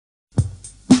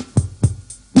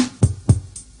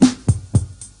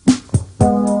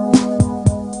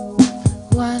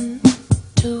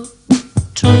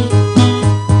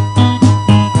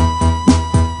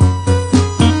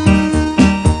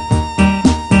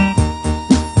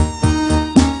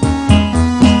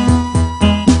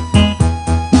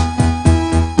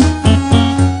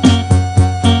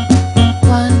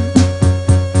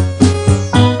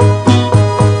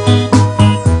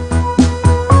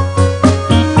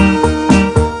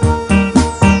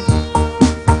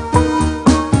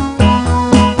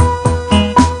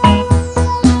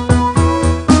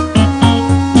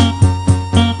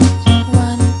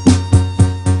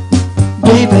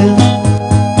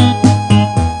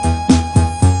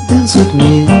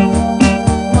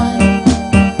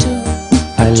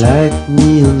like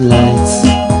neon lights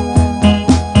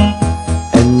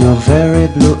and your very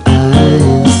blue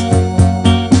eyes.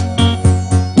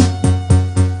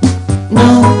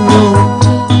 No more,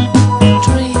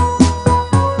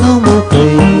 no more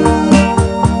pain,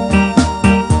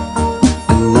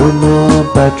 and no more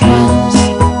bad dreams.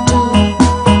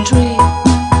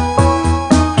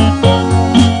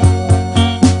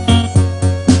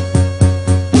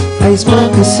 I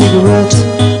smoke a cigarette,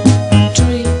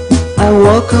 I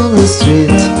walk on the street.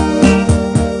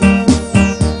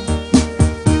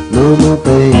 No more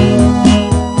pain.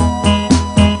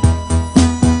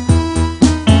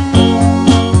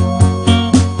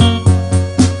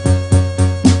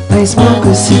 I smoke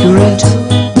a cigarette,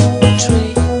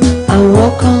 I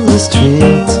walk on the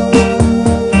street.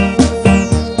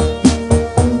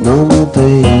 No more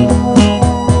pain,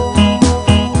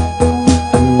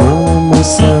 and no more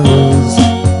sorrows.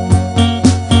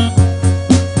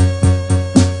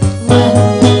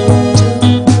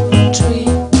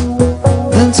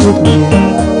 Dance with me.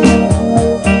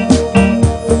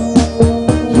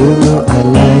 You know I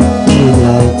like the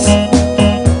lights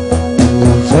and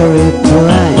your very blue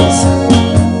eyes.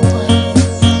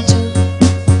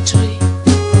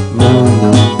 No,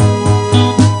 no,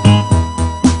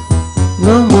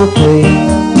 no more pain,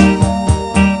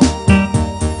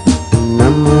 and no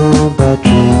more bad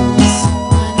dreams.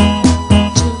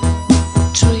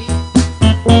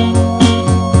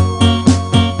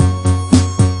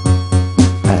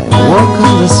 I walk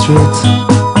on the street,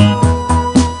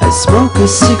 I smoke a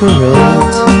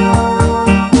cigarette.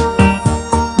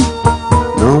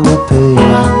 No more pain,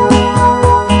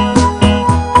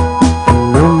 and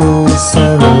no more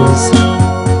sorrows.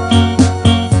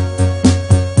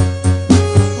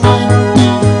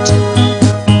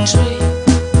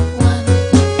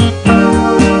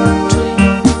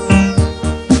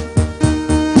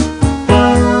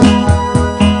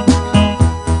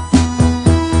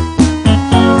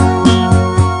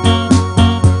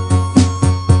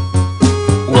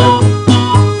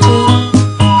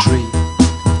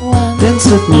 Dance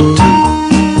with me.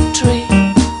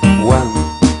 1.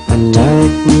 I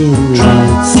like neon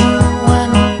lights